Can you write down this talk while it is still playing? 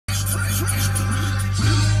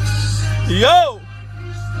Yo,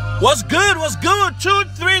 what's good? What's good?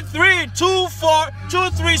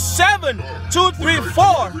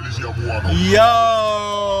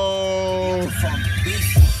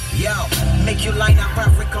 233-237-234. Yo, make you line up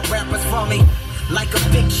African rappers for me like a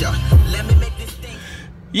picture. Let me make this thing.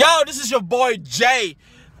 Yo, this is your boy Jay.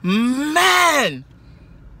 Man,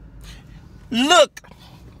 look.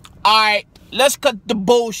 Alright, let's cut the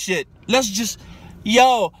bullshit. Let's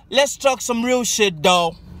talk some real shit,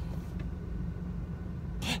 though.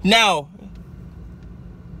 Now,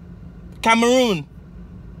 Cameroon,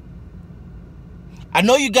 I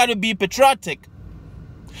know you gotta be patriotic.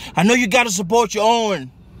 I know you gotta support your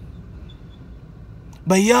own.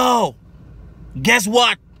 But yo, guess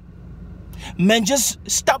what? Man, just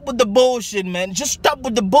stop with the bullshit, man. Just stop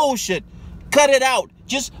with the bullshit. Cut it out.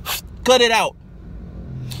 Just cut it out.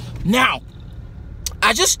 Now,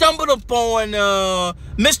 I just stumbled upon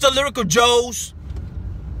Mr. Lyrical Joe's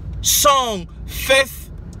song, 5th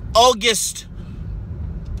August.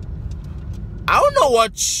 I don't know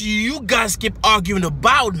what you guys keep arguing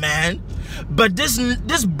about, man. But this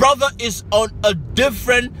brother is on a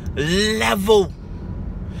different level.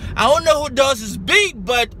 I don't know who does his beat,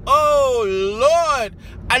 but oh Lord,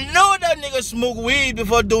 I know that nigga smoked weed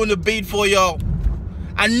before doing the beat for y'all.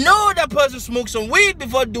 I know that person smoked some weed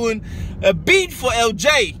before doing a beat for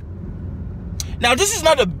LJ. Now, this is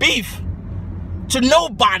not a beef to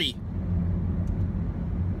nobody.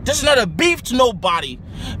 This is not a beef to nobody.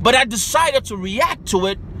 But I decided to react to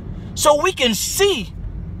it so we can see.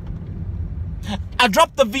 I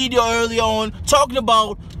dropped the video early on talking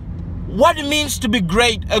about what it means to be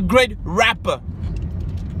great, a great rapper.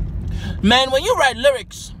 Man, when you write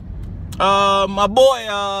lyrics, my boy,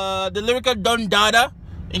 the lyrical Don Dada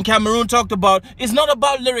in Cameroon talked about, it's not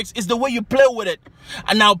about lyrics, it's the way you play with it.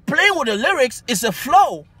 And now playing with the lyrics is a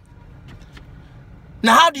flow.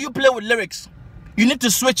 Now how do you play with lyrics? You need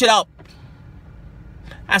to switch it up.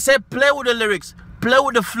 I said play with the lyrics, play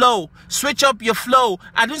with the flow, switch up your flow.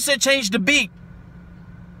 I didn't say change the beat.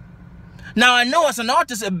 Now I know as an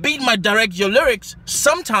artist, a beat might direct your lyrics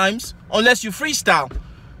sometimes, unless you freestyle.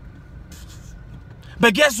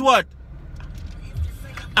 But guess what?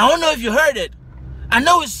 I don't know if you heard it. I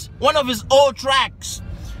know it's one of his old tracks.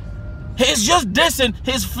 He's just dissing,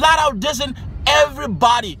 he's flat out dissing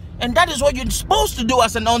everybody. And that is what you're supposed to do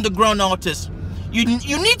as an underground artist. You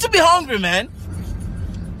need to be hungry, man.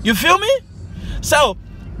 You feel me? So,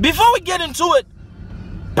 before we get into it,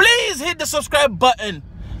 please hit the subscribe button.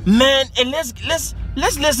 Man, and let's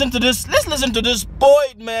listen to this. Let's listen to this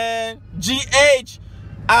poet, man. GH.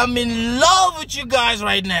 I'm in love with you guys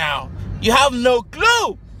right now. You have no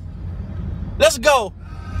clue. Let's go.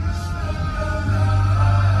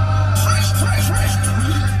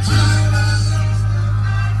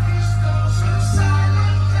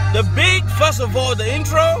 The beat, first of all, the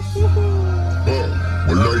intro.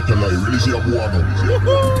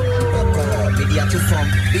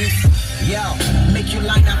 Yo, make you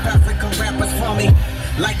line up African rappers for me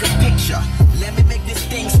like a picture. Let me make this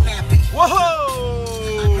thing snappy. Whoa! I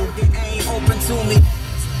know they ain't open to me,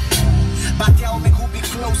 but tell me who be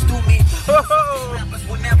close to me. Rappers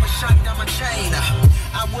will never shut down my chain.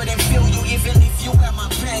 I wouldn't feel you even if you had my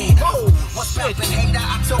pain. What's poppin', hater?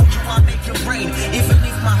 I told you I'll make your brain. Even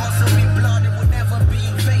if my hustle be blood, it would never be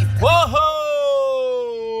in vain. Whoa!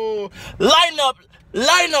 Line up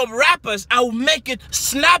rappers, I will make it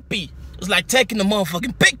snappy. It's like taking a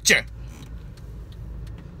motherfucking picture.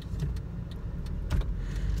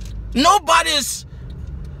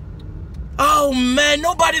 Oh man,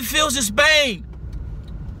 nobody feels his pain.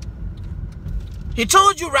 He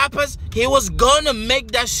told you rappers he was gonna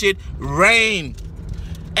make that shit rain.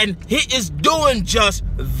 And he is doing just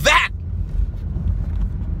that.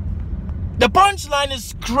 The punchline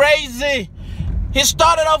is crazy. He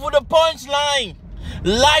started off with a punchline.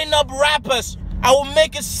 Line up rappers, I will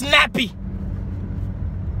make it snappy.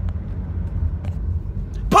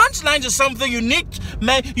 Punchlines is something unique,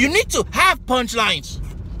 man. You need to have punchlines.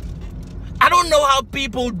 I don't know how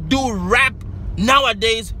people do rap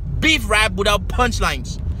nowadays, beef rap without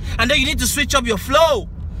punchlines. And then you need to switch up your flow.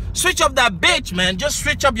 Switch up that bitch, man. Just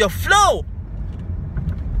switch up your flow.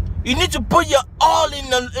 You need to put your all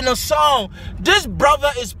in a song. This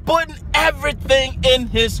brother is putting everything in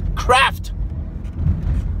his craft.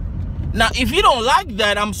 Now, if you don't like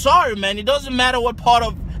that, I'm sorry, man. It doesn't matter what part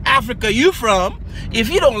of Africa you from. If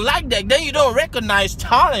you don't like that, then you don't recognize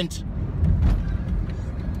talent.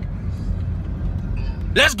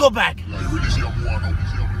 Let's go back.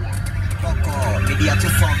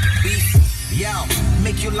 Yo,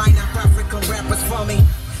 make you line up African rappers for me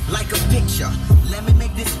like a picture. Let me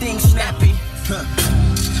make this thing snappy.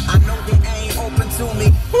 I know they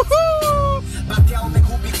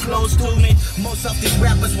Most of these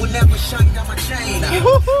rappers will never shine down my chain. I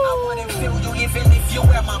wouldn't feel you even if you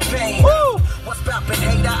were my pain. What's poppin',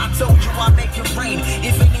 hater? I told you I make it rain.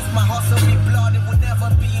 Even if my hustle be blood, it will never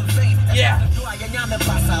be in vain. Yeah.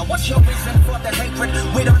 What's your reason for the hatred?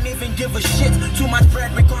 We don't even give a shit. Too much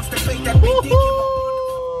bread, we constipate and we think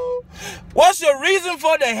you. What's your reason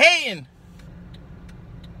for the hating?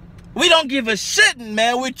 We don't give a shit,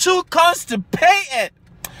 man. We're too constipated.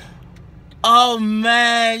 Oh,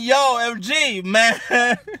 man. Yo, FG, man.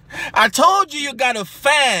 I told you got a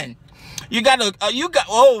fan.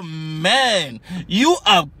 Oh, man. You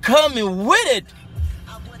are coming with it.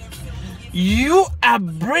 You are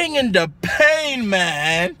bringing the pain,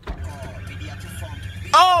 man.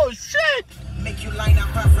 Oh, shit. Make you line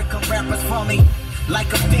up African rappers for me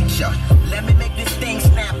like a picture. Let me make this thing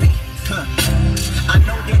snappy. I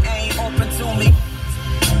know they ain't open to me,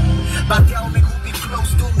 but tell me who be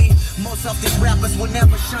close to me. Most of these rappers will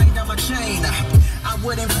never shine down my chain. I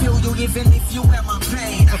wouldn't feel you even if you were my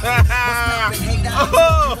pain.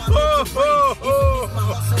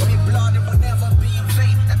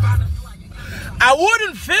 I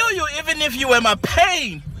wouldn't feel you even if you were my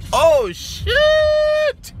pain. Oh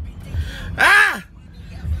shit! Ah!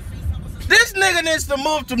 This nigga needs to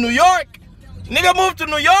move to New York. Nigga, move to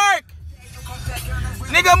New York.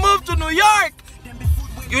 Nigga, move to New York.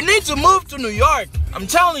 You need to move to New York. I'm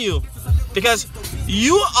telling you, because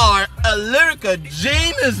you are a lyrical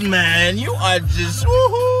genius, man. You are just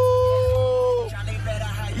woohoo.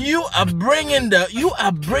 You are bringing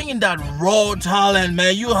that raw talent,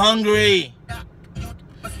 man. You hungry.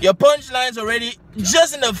 Your punchlines already,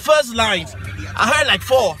 just in the first lines, I heard like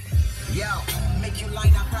 4.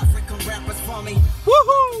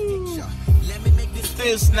 Woohoo! Let me make this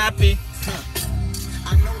still snappy.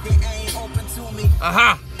 I know they ain't open to me.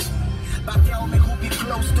 But tell me who be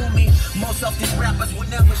close to me. Most of these rappers will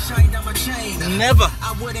never shine down my chain. Never.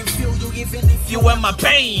 I wouldn't feel you even if you were my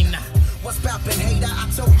pain. What's poppin', hater? I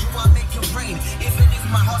told you I make it rain. Even if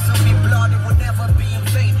my hustle be blood, it will never be in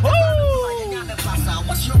vain.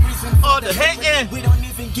 What's your reason for the hating? We don't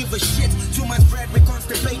even give a shit. Too much bread, we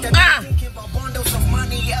constipated. Thinking about bundles of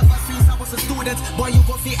money ever since I was a student. Boy, you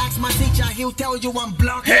go fi ask my teacher, he'll tell you I'm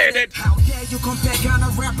blockheaded. How dare you compare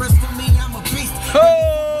Ghana rappers to me? I'm a beast.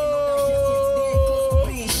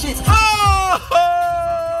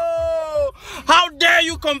 How dare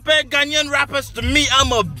you compare Ghanaian rappers to me?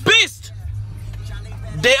 I'm a beast.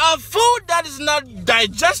 They are food that is not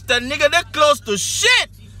digested, nigga. They're close to shit.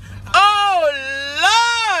 Oh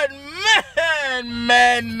Lord,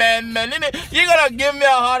 man. You're gonna give me a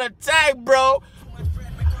heart attack, bro.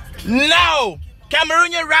 Now,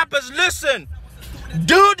 Cameroonian rappers, listen.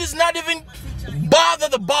 Dude is not even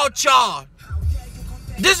bothered about y'all.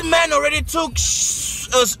 This man already took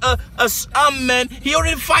man. He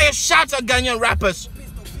already fired shots at Ghanaian rappers.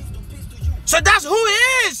 So that's who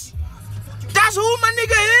he is. That's who my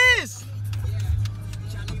nigga is.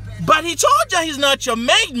 But he told you he's not your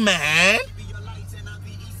mate, man.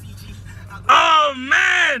 Oh,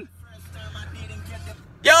 man.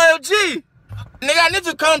 Yo, LG. Nigga, I need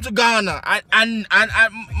to come to Ghana. I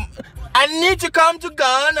need to come to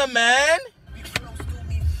Ghana, man.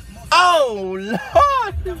 Oh,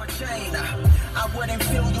 Lord. I wouldn't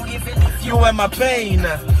feel you even if you were my pain.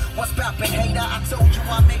 What's poppin', hater? I told you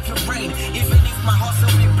I make it rain. Even if my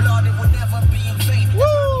hustle be blood, it will never be in vain.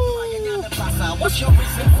 What's your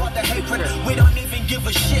reason for the hatred? We don't even give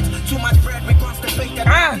a shit. Too much bread, we constipated.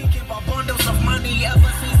 Thinking about bundles of money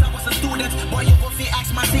ever since I was a student. Boy, you go fi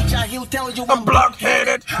ask my teacher, he'll tell you I'm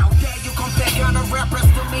blockheaded. How dare you compare Ghana rappers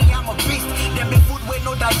to me? I'm a beast. Them be food with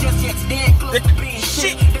no digest yet. They ain't close to being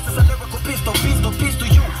shit. This is a lyrical pistol to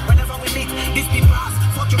you. Whenever we meet, this be bars.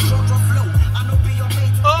 Fuck your short flow. I know be your mate.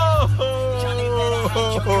 Johnny better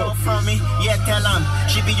hide your girl from me. Yeah, tell him.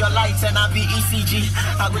 She be your lights and I be ECG.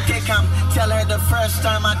 I would take him. Tell her the first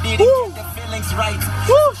time I did it, get the feelings right.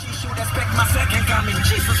 She should expect my second coming.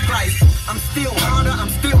 Jesus Christ. I'm still harder, I'm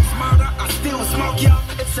still smarter, I still smoke ya.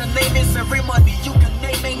 It's a naming ceremony. You can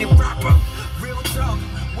name any rapper. Real talk.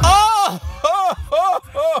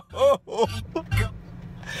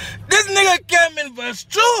 This nigga came in verse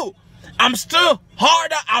 2. I'm still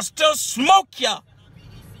harder, I still smoke ya.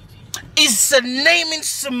 It's a naming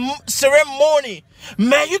ceremony.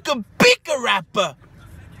 Man, you can pick a rapper.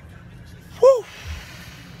 Woo.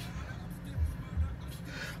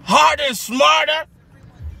 Harder and smarter.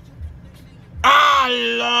 Ah,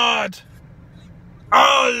 Lord.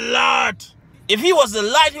 Oh, Lord. If he was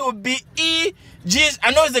alive, he would be EG's.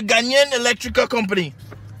 I know it's a Ghanaian electrical company.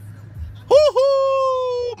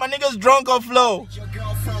 Woohoo! My nigga's drunk off flow. Your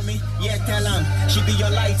girl from me, yeah, tell him. She be your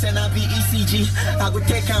light and I be ECG. I would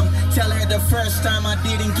take tell her the first time I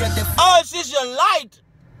didn't get the. Oh, she's your light.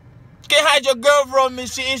 Can't hide your girl from me.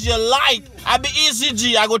 She is your light. I be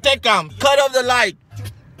ECG. I go take cut off the light.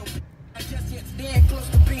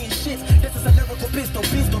 This is a lyrical pistol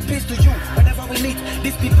you. Whenever we meet,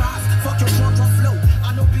 this be pass. Fuck your drunk flow.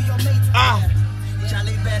 I know be your mate.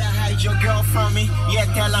 Charlie better hide your girl from me. Yeah,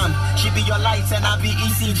 tell she be your light and I be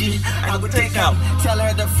ECG. I would take tell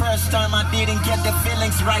her the first time I didn't get the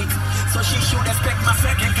feelings right. So she should expect my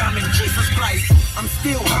second coming. Jesus Christ. I'm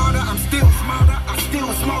still harder, I'm still smarter, I still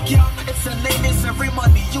smoke y'all. It's a naming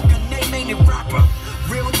ceremony. You can name any rapper.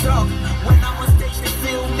 Real talk. When I'm on stage, they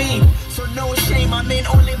feel me. So no shame, I mean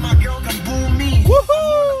only my girl can boo me.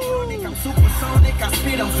 Woohoo! I'm supersonic, I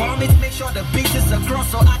spit and vomit. Make sure the beat is across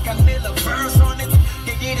so I can nail a verse on it.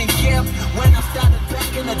 They didn't care when I started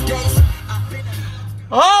back in the days.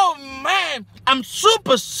 Oh man, I'm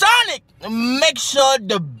supersonic. Make sure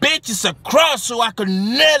the beat is across so I can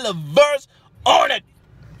nail a verse on it.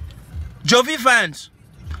 Jovi fans,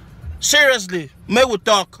 seriously, may we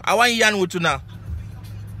talk. I want yarn with you now.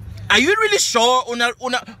 Are you really sure?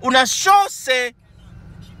 Una sure say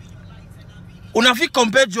una fit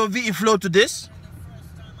compare Jovi flow to this?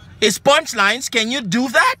 His punchlines, can you do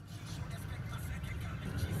that?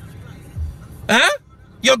 Huh?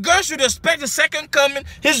 Your girl should expect the second coming.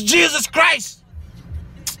 His Jesus Christ.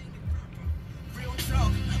 Real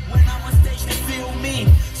talk. When I'm on stage, they feel me.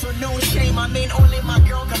 So no shame, I mean only my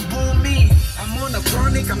girl can boo me. I'm on a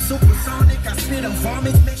chronic, I'm supersonic, I spit and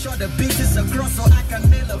vomit. Make sure the beat is across so I can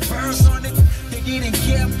nail a verse on it. They didn't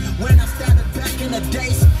care when I started back in the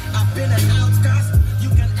days. I've been an outcast, you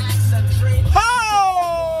can ask and trade.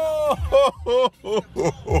 Oh!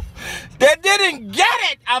 They didn't get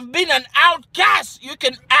it. I've been an outcast. You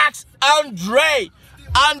can ask Andre.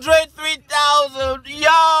 Andre 3000.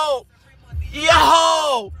 Yo.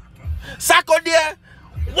 Sarkodie,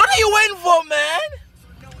 what are you waiting for, man?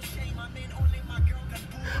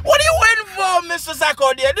 What are you waiting for, Mr.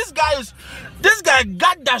 Sarkodie? This guy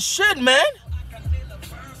got that shit, man.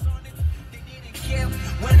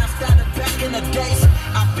 When I started back in the days,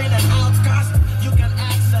 I've been an outcast. You can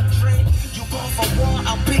ask and trade. You go for war,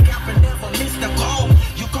 I'll pick up and never miss the call.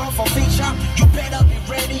 You call for feature, you better be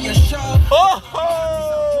ready and sure.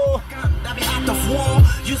 Oh! That be out of war.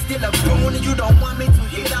 You still a bone, you don't want me to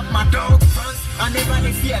hit up my dog front. I never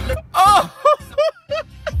did fear. Oh!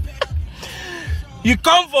 You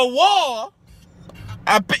come for war.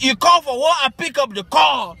 You call for war, I pick up the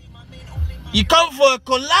call. You come for a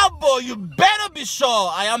collabo, you better be sure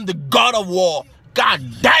I am the God of War. God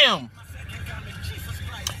damn.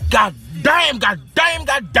 God damn, God damn,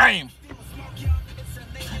 God damn.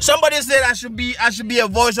 Somebody said I should be a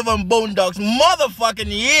voice of Bone Dogs. Motherfucking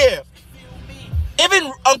yeah.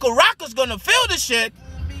 Even Uncle Rocker's gonna feel the shit.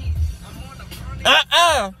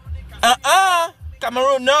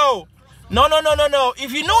 Cameroon, no. No.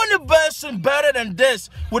 If you know any person better than this,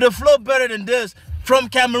 with a flow better than this, from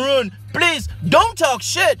Cameroon, please don't talk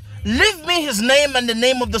shit. Leave me his name and the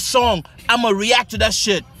name of the song. I'ma react to that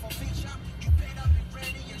shit.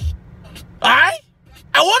 Alright?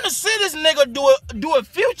 I want to see this nigga do a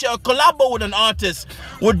feature, a collabo with an artist.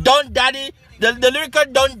 With Don Daddy, the lyrical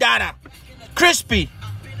Don Dada. Crispy.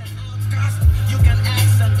 You can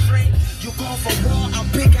ask and trade. You call for war, I'll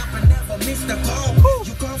pick up and never miss the call.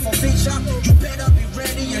 You call for feature, you better be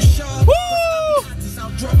ready and sure.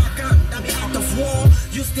 I'll draw my gun, I'll be out of war.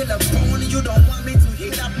 You still a bone, you don't want me to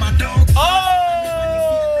hit up my dog. Oh!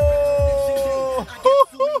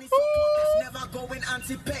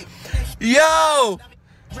 Yo!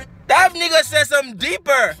 That nigga said something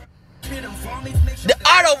deeper. The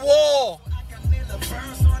art of war.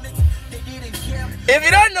 If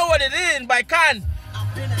you don't know what it is, by can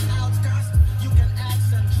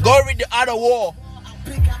go read the art of war.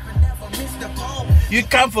 You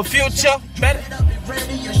come for future, better.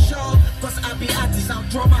 Cause I be artist, I'll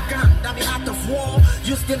draw my gun, I be out of war.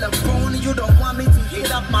 You still a bone, you don't want me to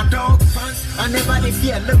hit up my dog fans. I never did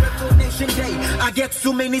fear Lyrical Nation Day. I get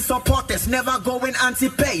too many supporters, never going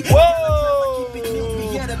anti-pay. Whoa! Keep it news, we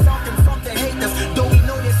hear the talking from the haters. Though we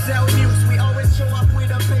know they sell news, we always show up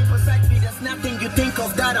with a paper sack. There's nothing you think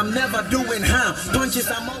of that I'm never doing, huh? Punches,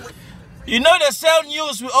 I'm always... You know they sell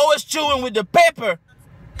news, we always chewing with the paper.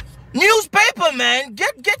 Newspaper, man,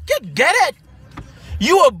 get it.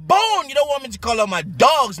 You a bone. You don't want me to call out my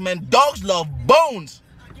dogs, man. Dogs love bones.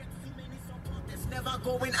 Never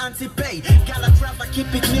going anti-pay. Calatrava, keep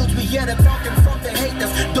it news. We hear the talking from the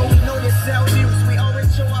haters. Though we know they sell news, we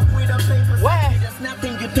always show up with a paper. There's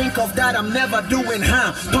nothing you think of that I'm never doing,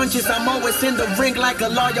 huh? Punches, I'm always in the ring like a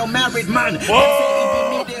loyal married man.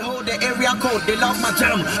 Whoa! hold the area code, they love my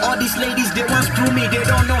jam. All these ladies, they want screw me, they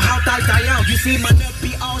don't know how tight I am. You see my neck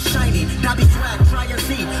be all shiny, that be swag, try and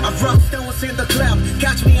see. I've rubbed stones in the club,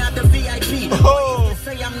 catch me at the VIP. Oh.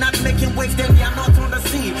 They say I'm not making waves, then they are not on the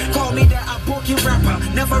sea. Call me the Aboki rapper,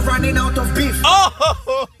 never running out of beef.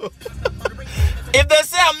 Oh. If they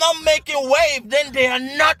say I'm not making waves, then they are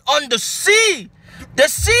not on the sea. The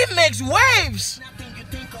sea makes waves.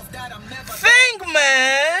 Think,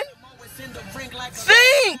 man.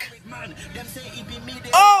 Think.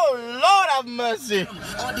 Oh, Lord have mercy.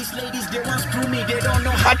 All these ladies, they want screw me, they don't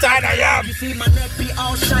know how tired I am. You see my neck be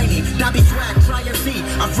all shiny, that be swag, try and see.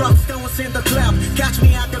 I've rubbed stones in the club, catch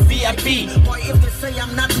me at the VIP. Boy, if they say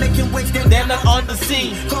I'm not making waves, then they're not on the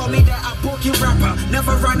sea. Call me the Aboki rapper,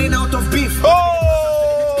 never running out of beef. Oh!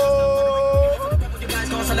 You guys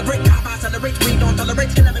don't celebrate, I celebrate, we don't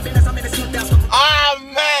tolerate. Kill every business, I'm in a suit, that's what. Ah,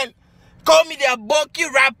 man. Call me the Aboki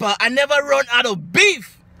rapper, I never run out of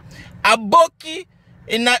beef. Aboki,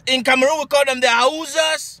 in Cameroon we call them the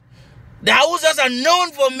Hausas. The Hausas are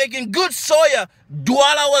known for making good soya.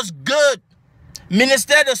 Douala was good.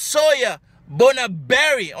 Minister the soya.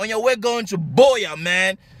 Bonaberry on your way going to Boya,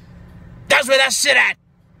 man. That's where that shit at.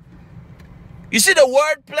 You see the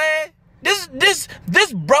wordplay?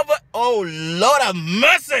 This brother, oh Lord have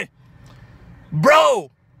mercy. Bro,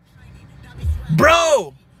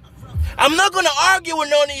 I'm not gonna argue with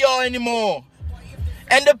none of y'all anymore.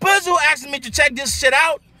 And the person who asked me to check this shit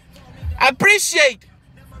out, I appreciate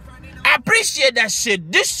that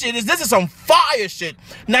shit. This is some fire shit.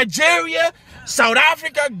 Nigeria, South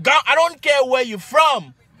Africa, I don't care where you're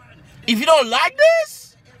from. If you don't like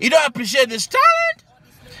this, you don't appreciate this talent,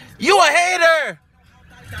 you a hater.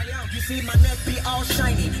 You see my neck be all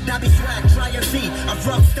shiny, that be swag, try and see. I've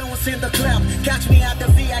rubbed stones in the club, catch me at the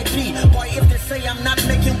VIP. Boy, if they say I'm not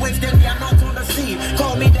making waves, then they are not on the sea.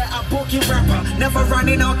 Call me the Aboki rapper, never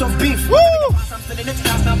running out of beef. Woo! I'm feeling it,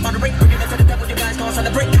 guys, not moderate. Bringing it to the devil, you guys don't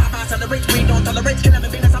celebrate. I celebrate, we don't tolerate. Kill every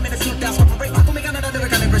business, I'm in a suit, that's what we're I make another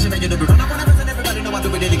recalibration, and you do it. Run up on everything, everybody know I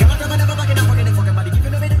do it. You can't never fucking up, fucking fucking body. Give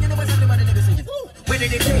it a minute, you know what's everybody decision. Where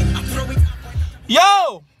did it take? I throw it up.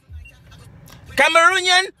 Yo!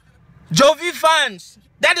 Cameroonian Jovi fans,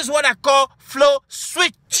 that is what I call flow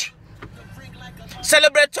switch.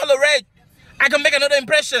 Celebrate, tolerate. I can make another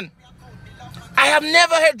impression. I have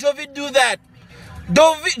never heard Jovi do that.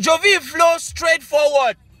 Jovi flows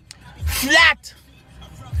straightforward, flat.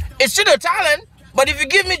 It's still a talent, but if you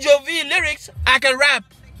give me Jovi lyrics, I can rap.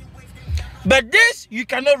 But this, you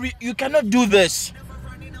cannot do this.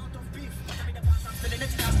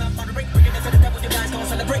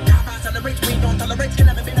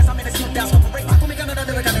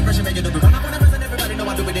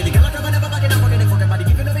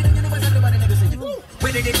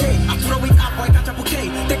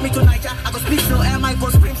 Take me to Niger, I go speak so am I go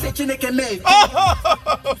scream, say Chineke me.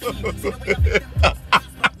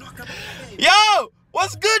 Yo,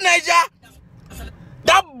 what's good, Niger?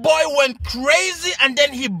 That boy went crazy and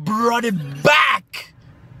then he brought it back.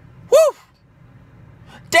 Woo!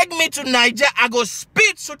 Take me to Niger, I go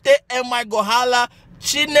speak so te am I go holla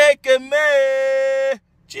Chineke me,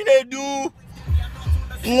 Chinedu,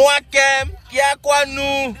 Nwakem,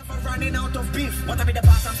 Yakwanu. Running out of beef. What I be the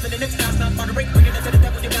boss, I'm still in it, that's not moderate. Bringing it to the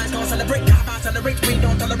devil, you guys don't celebrate. I celebrate, we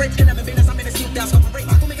don't tolerate. Kill every business, I'm in a suit, that's what we're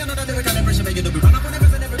I make another recalibration, and you do it. Run up on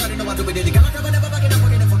everything, everybody know I do it. You can't never fucking up,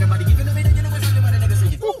 fucking body. Give it a minute, you know what's everybody never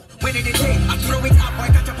say. Where did it take? I throw it up, boy,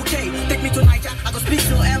 catch a bouquet. Take me to Niger, I go speak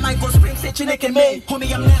to am I go scream, say Chineke me.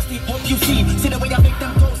 Homie, I'm nasty, hope you see. See the way I make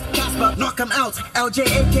them toast. Casper, knock them out. LJ,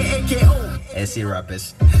 aka KO. SC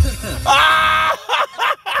rappers.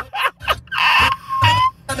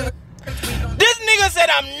 This nigga said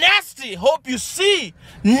I'm nasty. Hope you see.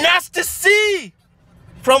 Nasty C.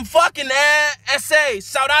 From fucking SA,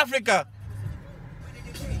 South Africa.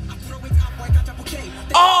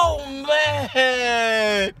 Oh,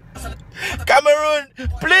 man. Cameroon,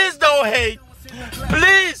 please don't hate.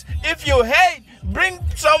 Please, if you hate, bring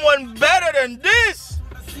someone better than this.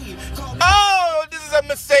 Oh, this is a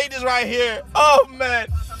Mercedes right here. Oh, man.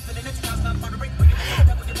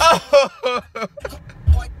 Oh.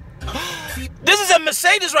 This is a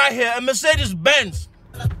Mercedes right here, a Mercedes Benz.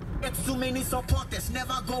 Too many supporters,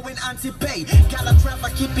 never going anti-pay.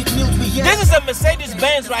 This is a Mercedes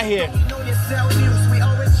Benz right here. We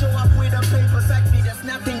always show up with a paper sack. There's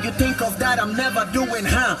nothing you think of that I'm never doing,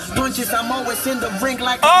 huh? Punches, I'm always in the ring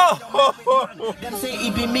like oh. Them say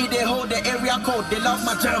it be me, they hold the area code, they love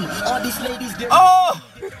my jam. All these ladies, they oh.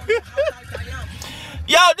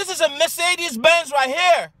 Yo, this is a Mercedes Benz right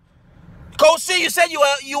here. Kosi, you said you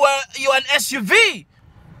are an SUV.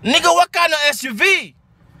 Nigga, what kind of SUV?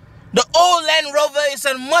 The old Land Rover is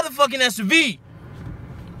a motherfucking SUV.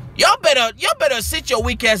 Y'all better sit your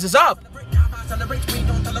weak asses up.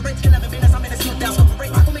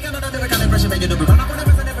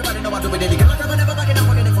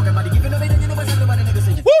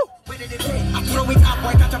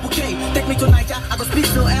 Take me to Niger, I go speak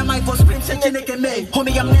to air my voice scream,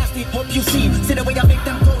 homie, I'm nasty, hope you see the way I make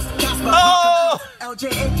them ghost.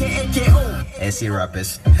 LJAKAKO. SC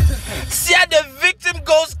rappers. See how the victim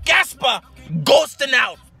goes Gasper, ghosting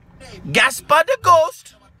out. Gasper the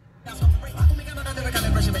ghost.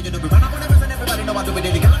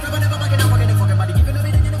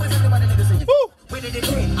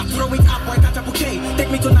 Take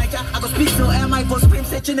me to Niger, I go speak to air my voice scream,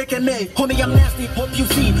 homie, I'm nasty, hope you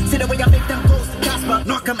see the way I make them ghost. Gasper,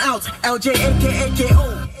 knock them out.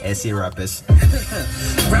 LJAKAKO. SC rappers.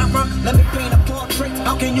 Rapper, let me paint a portrait.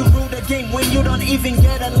 How can you rule the game when you don't even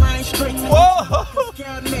get a line straight? Whoa!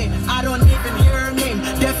 Scared me, I don't even hear her name.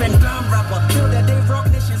 Deaf and dumb rapper, till the day Rock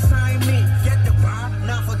Nation sign me. Get the bar,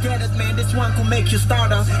 now forget it, man. This one could make you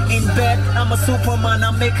starter. In bed, I'm a superman,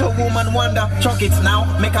 I make a woman wonder. Chalk it now,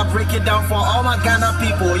 make her break it down for all my Ghana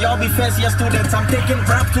people. Y'all be first year students, I'm taking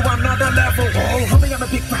rap to another level. Oh, homie, I'm a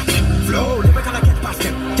big rap. Flow, never gonna get past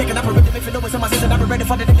them. Taking up a rhythm if you know it's in my season. I'm ready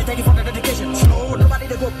for the day, take it for the dedication. Slow, nobody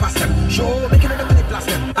to go past them. Show, making it a minute blast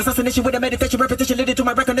them. Assassination with a meditation, repetition, leading to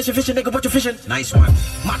my recognition. Fishing, nigga, what you fishing? Nice one.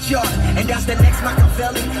 Match yard, and that's the next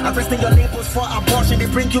Machiavelli. Arresting your labels for abortion. They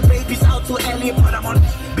bring you babies out too early, but I'm on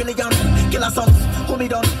billion killer songs. Homie,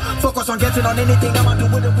 don't focus on getting on anything. I'ma do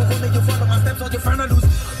with the woman. You follow my steps or you find a lose.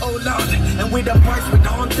 Oh Lord, and with the boys we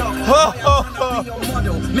don't talk. Be your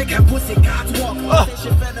model, make her pussy catwalk. Say she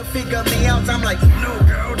better figure me out. I'm like, no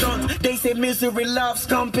girl, don't. They say misery loves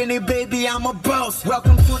company, baby. I'm a boss.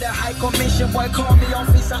 Welcome to the High Commission, boy. Call me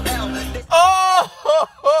Officer L.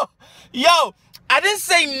 Yo, I didn't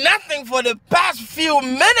say nothing for the past few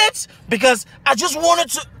minutes because I just wanted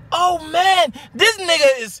to. Oh man, this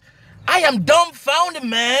nigga is. I am dumbfounded,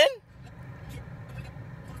 man.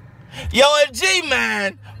 Yo, G,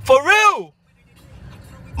 man, for real.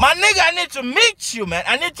 My nigga, I need to meet you, man.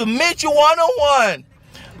 I need to meet you one-on-one.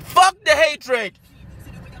 Fuck the hatred.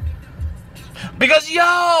 Because,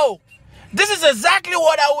 yo, this is exactly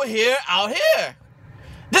what I would hear out here.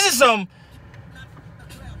 This is some,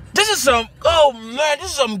 oh man,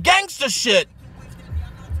 this is some gangster shit.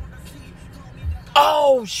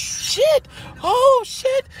 Oh shit.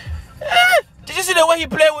 Did you see the way he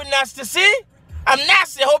played with Nasty? See? I'm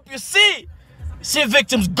nasty, I hope you see. See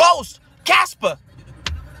victim's ghost, Casper.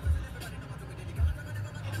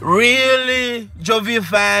 Really, Jovi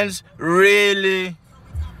fans, really?